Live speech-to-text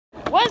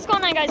What is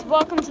going on, guys?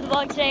 Welcome to the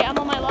vlog. Today I'm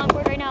on my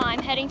longboard right now.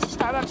 I'm heading to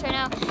Starbucks right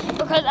now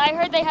because I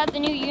heard they have the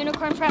new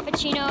unicorn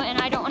frappuccino and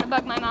I don't want to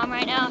bug my mom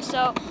right now.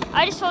 So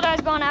I just told her I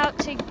was going out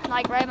to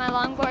like ride my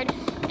longboard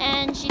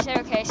and she said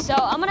okay. So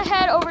I'm gonna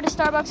head over to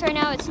Starbucks right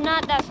now. It's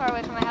not that far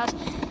away from my house.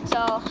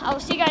 So I will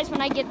see you guys when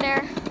I get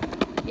there.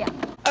 Yeah.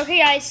 Okay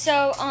guys,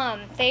 so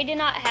they did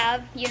not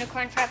have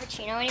unicorn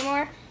frappuccino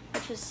anymore,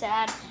 which was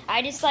sad.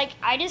 I just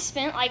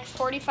spent like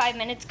 45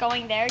 minutes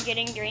going there,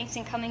 getting drinks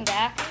and coming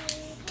back.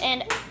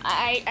 And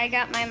I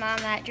got my mom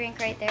that drink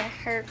right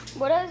there.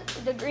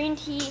 The green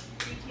tea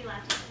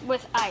latte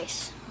with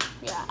ice.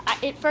 Yeah.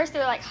 At first they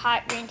were like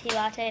hot green tea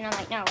latte, and I'm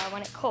like, no, I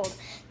want it cold.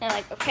 They're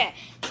like, okay.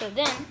 So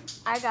then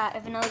I got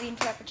a vanilla bean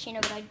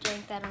frappuccino, but I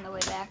drank that on the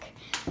way back.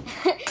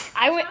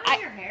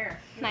 Your hair.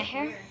 My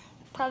hair? Weird.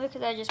 Probably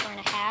because I was just wearing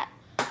a hat.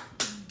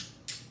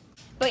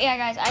 But yeah,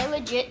 guys, I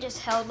legit just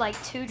held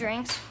like 2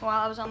 drinks while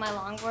I was on my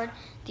longboard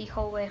the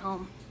whole way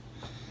home.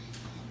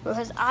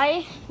 Because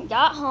I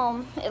got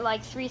home at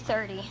like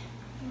 3:30.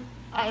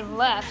 I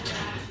left,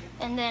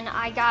 and then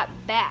I got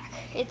back.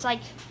 It's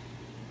like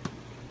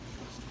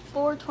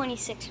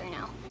 4:26 right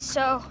now.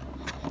 So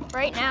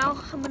right now,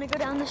 I'm gonna go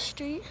down the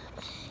street.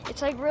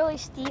 It's like really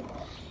steep,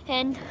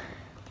 and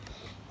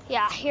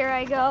yeah, here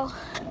I go.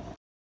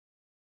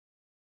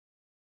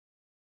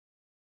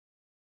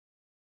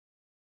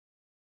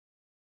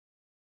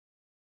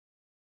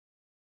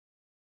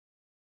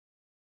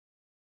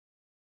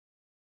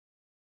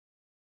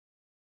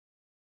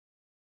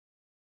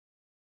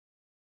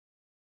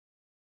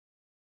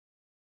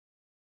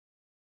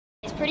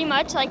 It's pretty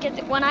much like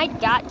when I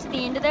got to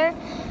the end of there,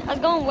 I was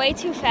going way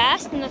too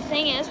fast, and the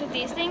thing is with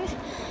these things,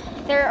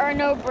 there are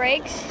no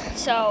brakes,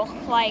 so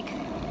like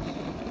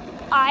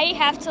I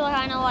have to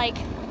kind of like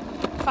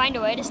find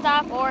a way to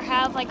stop or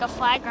have like a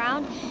flat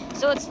ground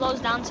so it slows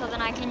down so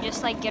then I can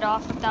just like get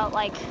off without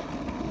like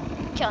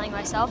killing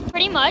myself.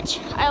 Pretty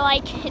much, I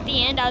like at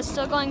the end I was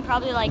still going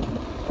probably like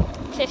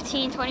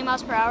 15-20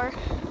 miles per hour.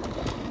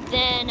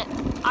 Then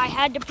I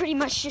had to pretty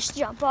much just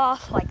jump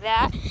off like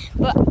that,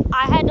 but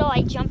I had to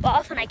like jump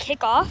off and I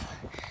kick off.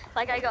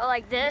 Like I go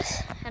like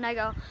this and I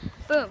go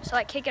boom, so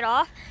I kick it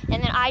off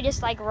and then I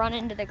just like run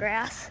into the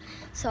grass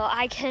so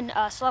I can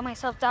slow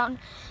myself down.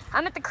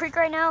 I'm at the creek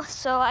right now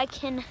so I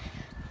can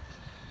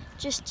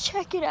just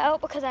check it out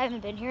because I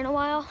haven't been here in a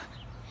while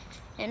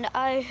and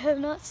I have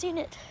not seen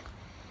it.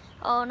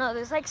 Oh no,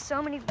 there's like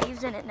so many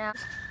leaves in it now.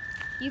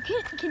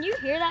 Can you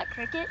hear that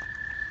cricket?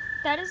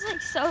 That is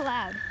like so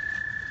loud.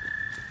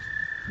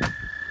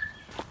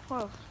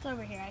 Whoa, it's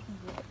over here, I can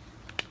do it.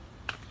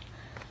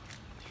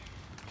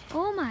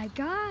 Oh my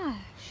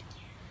gosh.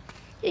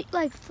 It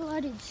like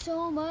flooded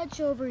so much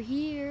over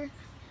here.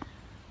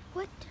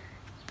 What?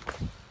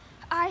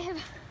 I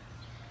have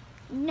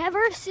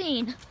never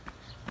seen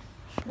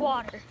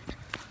water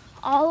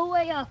all the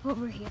way up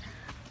over here.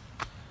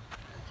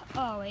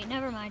 Oh wait,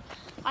 never mind.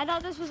 I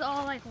thought this was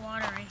all like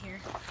water right here.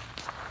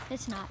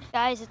 It's not.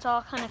 Guys, it's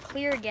all kind of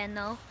clear again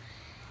though.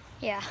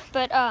 Yeah,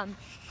 but I'm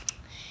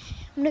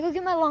gonna go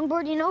get my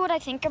longboard. You know what I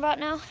think about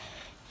now?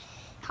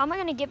 How am I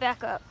gonna get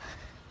back up?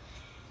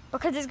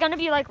 Because it's gonna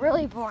be like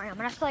really boring. I'm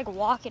gonna have to like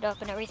walk it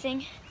up and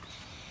everything.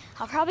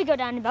 I'll probably go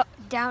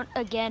down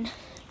again,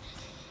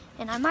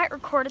 and I might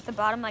record at the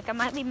bottom. Like I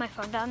might leave my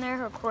phone down there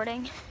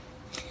recording,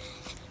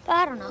 but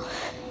I don't know.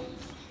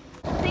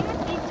 The thing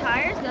with these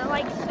tires,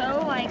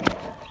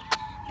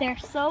 they're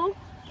so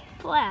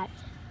flat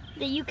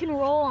that you can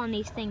roll on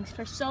these things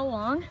for so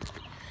long.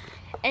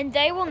 And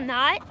they will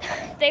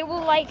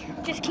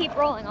like just keep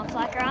rolling on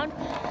flat ground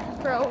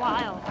for a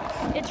while.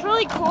 It's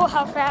really cool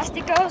how fast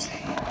it goes.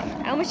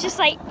 I almost just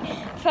like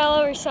fell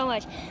over so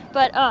much.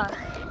 But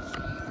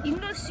you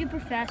can go super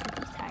fast with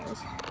these tires.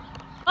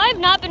 I've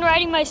not been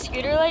riding my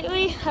scooter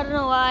lately. I don't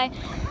know why.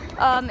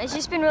 It's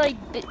just been really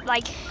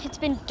it's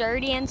been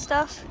dirty and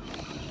stuff.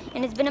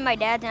 And it's been at my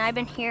dad's and I've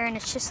been here and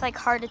it's just like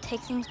hard to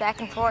take things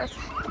back and forth.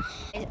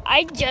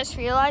 I just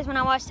realized when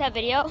I watched that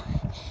video,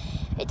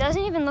 it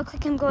doesn't even look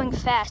like I'm going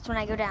fast when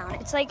I go down.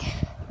 It's like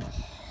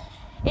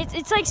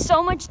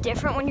so much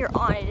different when you're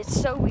on it.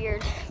 It's so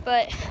weird,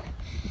 but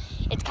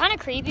it's kind of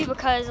creepy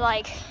because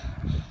like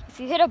if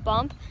you hit a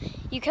bump,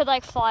 you could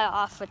like fly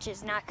off, which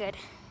is not good.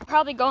 I'm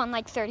probably going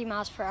like 30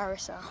 miles per hour,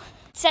 so.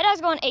 It said I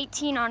was going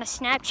 18 on a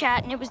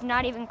Snapchat and it was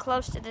not even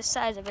close to this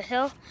size of a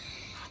hill.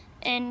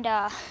 And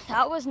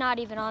that was not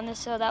even on this,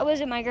 so that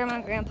was at my grandma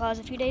and grandpa's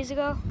a few days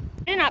ago.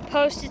 I did not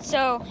post it,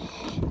 so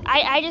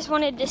I just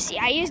wanted to see.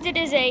 I used it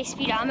as a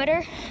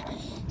speedometer,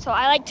 so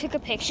I like took a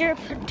picture,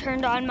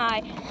 turned on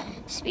my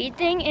speed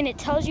thing, and it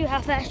tells you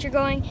how fast you're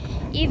going.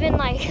 Even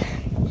like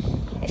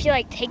if you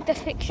like take the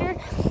picture,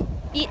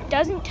 it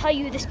doesn't tell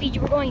you the speed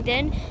you were going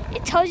then.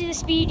 It tells you the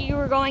speed you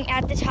were going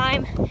at the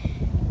time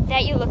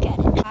that you look at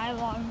it. My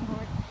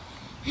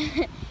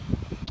longboard.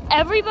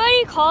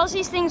 Everybody calls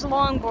these things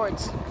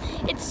longboards.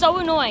 It's so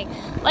annoying.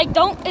 Like they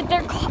all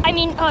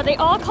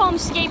call them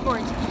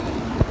skateboards.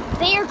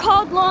 They are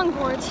called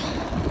longboards.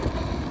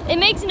 It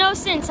makes no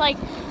sense. Like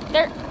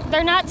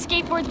they're not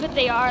skateboards, but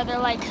they are. They're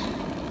like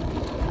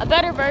a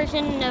better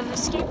version of a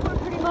skateboard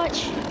pretty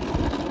much.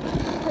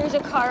 There's a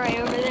car right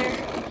over there.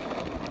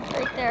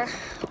 Right there.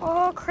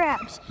 Oh,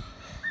 crabs.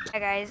 Yeah,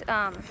 guys,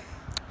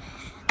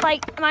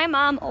 like, my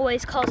mom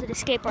always calls it a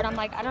skateboard. I'm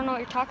like, I don't know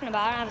what you're talking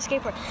about. I don't have a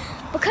skateboard.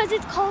 Because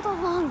it's called a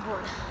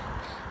longboard.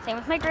 Same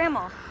with my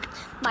grandma.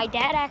 My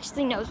dad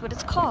actually knows what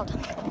it's called.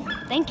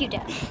 Thank you,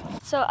 Dad.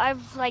 So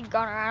I've, like,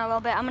 gone around a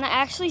little bit. I'm going to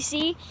actually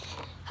see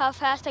how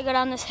fast I go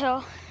down this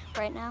hill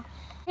right now.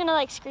 I'm going to,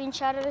 like,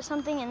 screenshot it or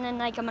something, and then,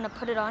 like, I'm going to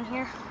put it on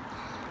here.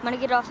 I'm going to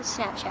get it off of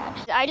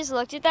Snapchat. I just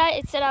looked at that.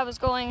 It said I was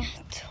going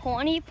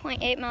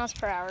 20.8 miles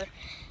per hour.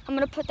 I'm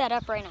going to put that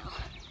up right now.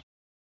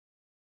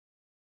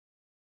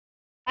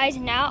 Guys,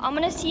 now I'm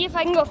gonna see if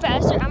I can go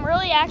faster. I'm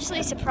really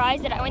actually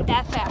surprised that I went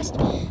that fast.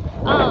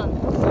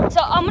 So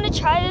I'm gonna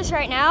try this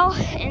right now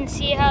and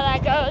see how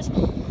that goes.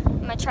 I'm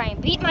gonna try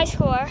and beat my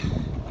score.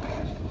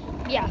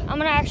 Yeah, I'm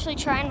gonna actually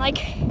try and like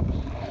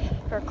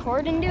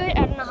record and do it.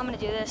 I don't know how I'm gonna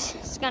do this.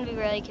 It's gonna be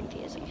really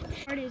confusing.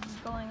 Part is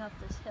going up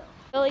this hill.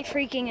 Really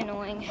freaking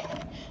annoying.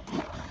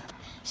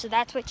 So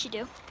that's what you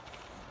do.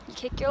 You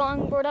kick your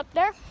longboard up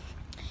there.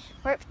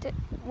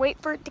 Wait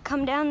for it to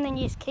come down, then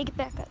you just kick it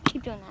back up.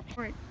 Keep doing that.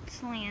 Or it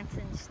slants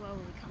and slowly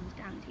comes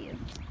down to you.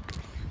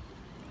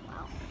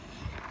 Wow.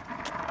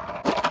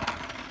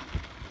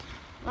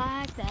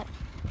 Like that.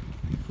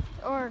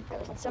 Or it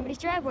goes in somebody's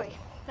driveway.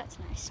 That's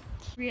nice.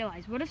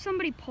 Realize, what if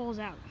somebody pulls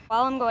out?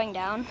 While I'm going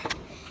down,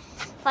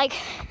 like,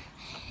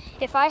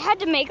 if I had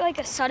to make like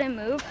a sudden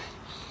move,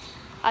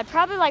 I'd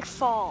probably like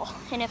fall.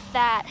 And if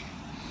that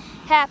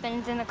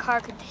happened, then the car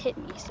could hit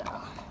me, so.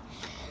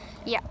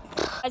 Yeah.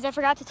 Guys, I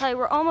forgot to tell you,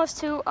 we're almost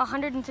to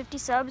 150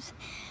 subs.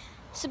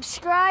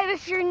 Subscribe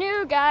if you're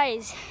new,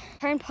 guys.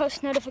 Turn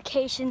post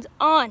notifications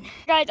on.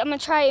 Guys, I'm gonna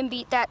try and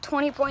beat that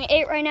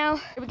 20.8 right now.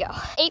 Here we go.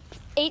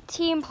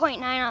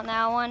 18.9 on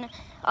that one.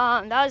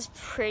 That was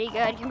pretty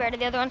good compared to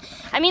the other one.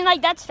 I mean,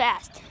 like, that's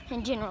fast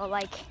in general.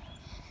 Like,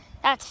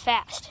 that's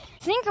fast.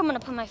 I think I'm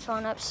gonna put my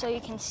phone up so you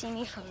can see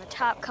me from the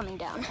top coming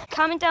down.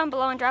 Comment down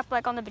below and drop a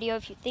like on the video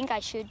if you think I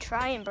should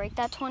try and break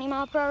that 20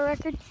 mile per hour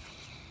record.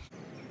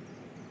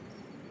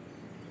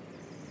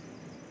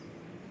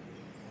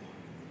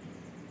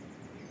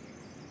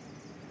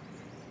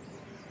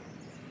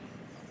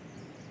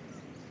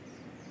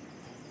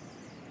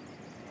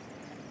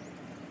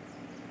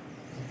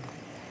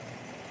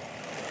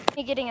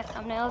 Getting a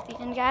thumbnail at the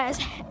end, guys.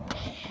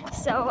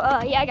 So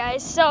yeah,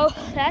 guys, so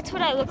that's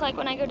what I look like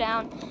when I go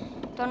down.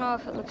 Don't know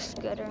if it looks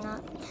good or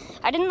not.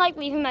 I didn't like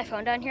leaving my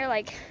phone down here,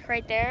 like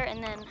right there,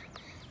 and then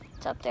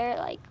it's up there,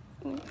 like.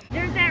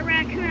 There's that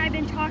raccoon I've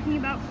been talking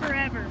about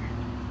forever.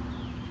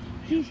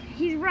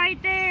 He's right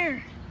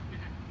there.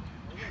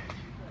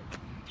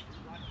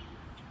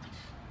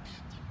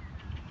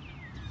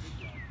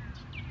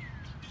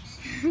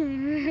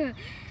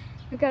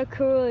 Look how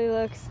cool he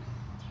looks.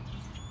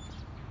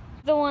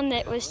 The one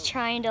that was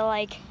trying to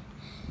like,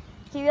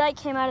 he like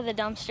came out of the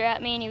dumpster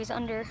at me and he was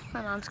under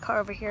my mom's car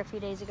over here a few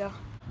days ago.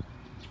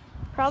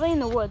 Probably in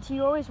the woods. He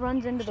always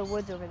runs into the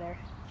woods over there.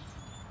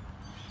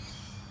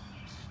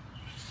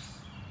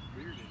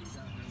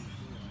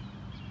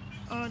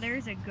 Oh,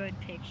 there's a good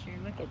picture.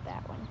 Look at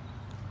that one.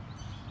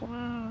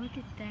 Whoa, look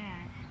at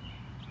that.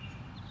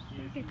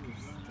 Look at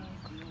this stick.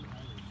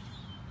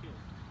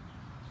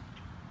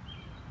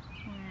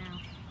 Wow,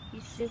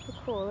 he's super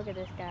cool. Look at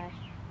this guy.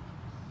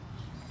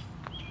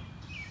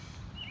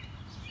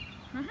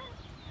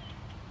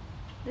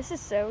 This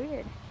is so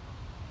weird.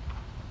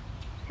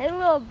 Hey,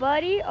 little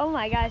buddy. Oh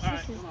my gosh,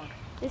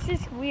 this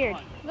is weird.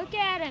 Look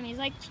at him. He's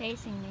like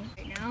chasing me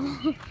right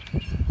now.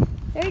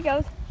 There he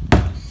goes.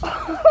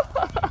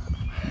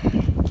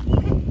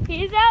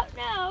 He's out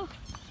now.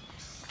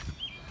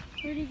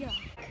 Where'd he go?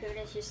 Raccoon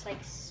is just like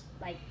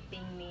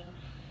being mean.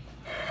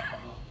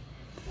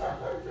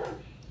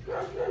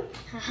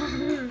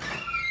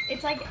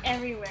 It's like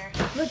everywhere.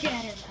 Look at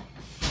him.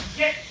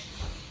 Get.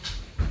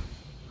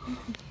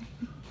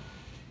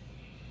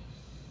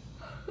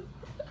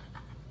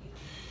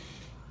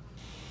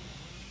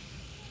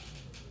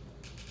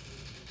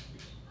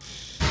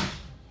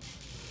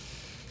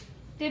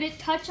 Did it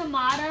touch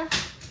Amada?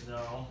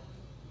 No.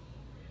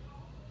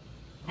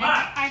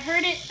 I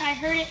heard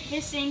it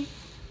hissing.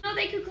 No,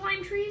 they could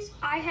climb trees?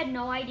 I had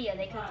no idea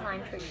they could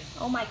climb trees.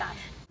 Oh my gosh.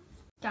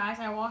 Guys,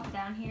 I walked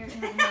down here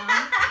and my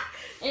mom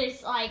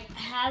is like,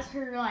 has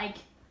her like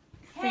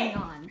thing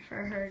on for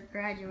her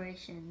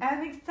graduation.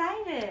 I'm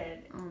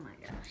excited. Oh my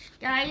gosh.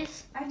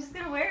 Guys. I'm just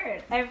gonna wear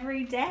it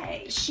every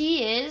day.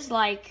 She is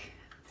like.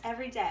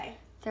 Every day.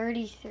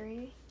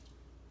 33?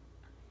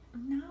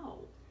 No.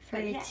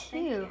 32.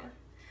 Yeah,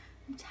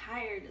 I'm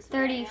tired as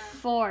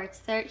 34.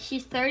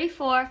 She's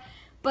 34,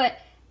 but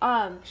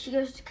she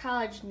goes to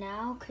college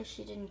now because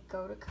she didn't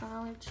go to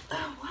college.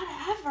 Oh,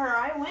 whatever.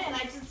 I went.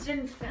 I just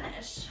didn't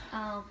finish.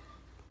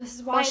 This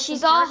is why. Well,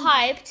 she's all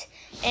hyped,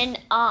 and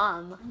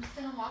I'm just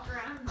gonna walk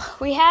around.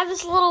 we have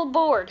this little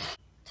board.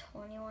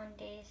 21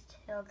 days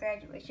till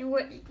graduation,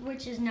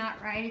 which is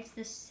not right. It's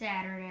this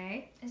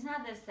Saturday. It's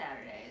not this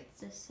Saturday.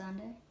 It's this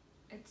Sunday.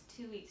 It's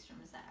 2 weeks from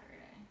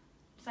Saturday.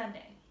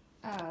 Sunday.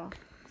 Oh.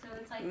 So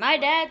it's like My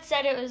dad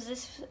said it was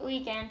this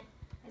weekend.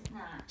 It's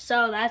not.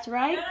 So that's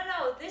right.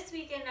 No. This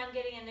weekend I'm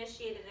getting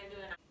initiated into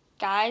an.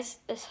 Guys,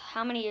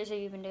 how many years have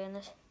you been doing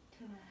this?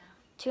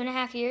 2.5.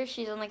 2.5 years?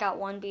 She's only got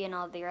 1 B and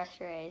all the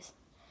rest are A's.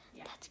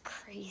 Yeah. That's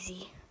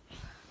crazy.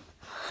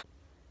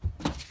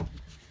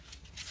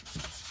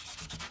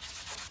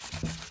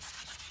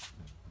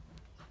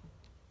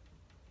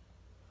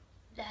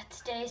 That's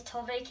today's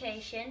till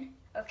vacation.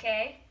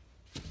 Okay,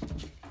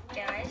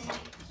 guys.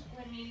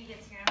 When Mimi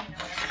gets here, I'm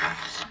gonna.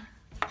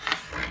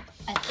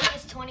 I think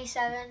it's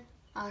 27.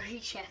 I'll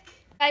recheck.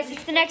 Guys,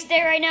 it's the next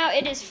day right now.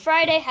 It is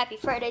Friday. Happy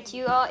Friday to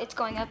you all. It's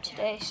going up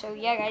today. So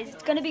yeah, guys,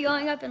 it's gonna be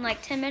going up in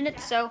like 10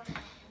 minutes. So,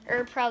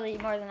 or probably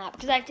more than that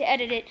because I have to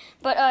edit it.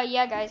 But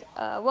yeah, guys,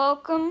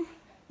 welcome.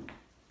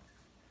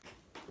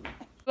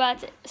 About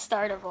to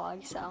start a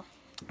vlog, so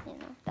you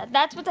know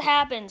that's what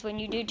happens when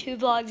you do 2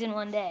 vlogs in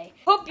one day.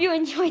 Hope you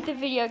enjoyed the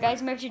video, guys.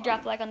 Remember to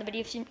drop a like on the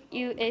video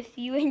if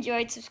you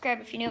enjoyed. Subscribe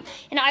if you're new,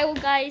 and I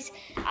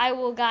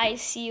will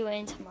guys see you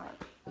in tomorrow.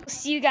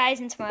 See you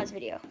guys in tomorrow's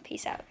video.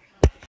 Peace out.